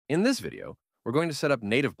In this video, we're going to set up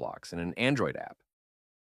Nativeblocks in an Android app.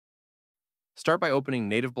 Start by opening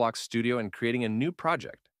Nativeblocks Studio and creating a new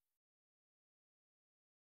project.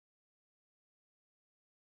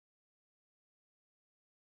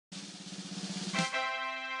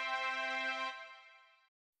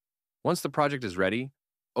 Once the project is ready,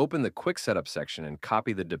 open the Quick Setup section and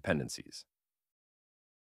copy the dependencies.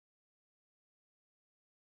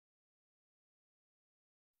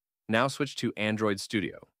 Now switch to Android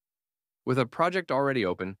Studio. With a project already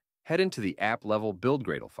open, head into the app-level build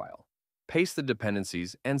Gradle file. Paste the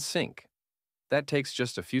dependencies and sync. That takes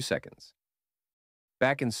just a few seconds.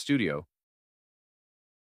 Back in Studio,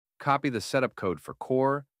 copy the setup code for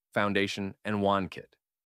Core, Foundation, and WandKit.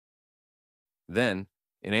 Then,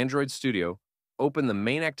 in Android Studio, open the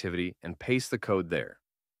main activity and paste the code there.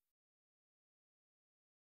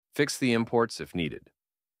 Fix the imports if needed.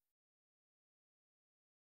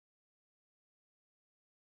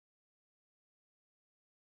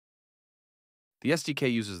 The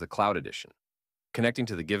SDK uses the Cloud Edition, connecting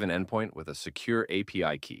to the given endpoint with a secure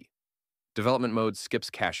API key. Development mode skips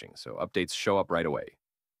caching, so updates show up right away.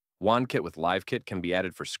 WandKit with LiveKit can be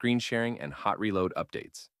added for screen sharing and hot reload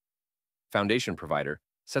updates. Foundation Provider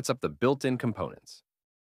sets up the built-in components.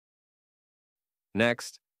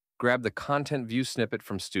 Next, grab the Content View snippet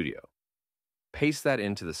from Studio. Paste that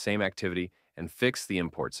into the same activity and fix the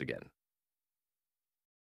imports again.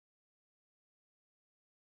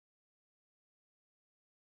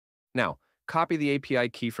 Now, copy the API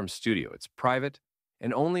key from Studio. It's private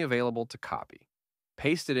and only available to copy.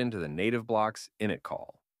 Paste it into the Nativeblocks Init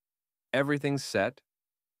call. Everything's set.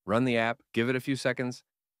 Run the app, give it a few seconds,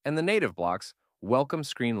 and the Nativeblocks welcome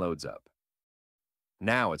screen loads up.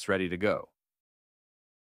 Now it's ready to go.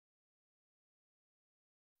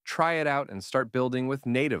 Try it out and start building with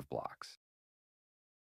Nativeblocks.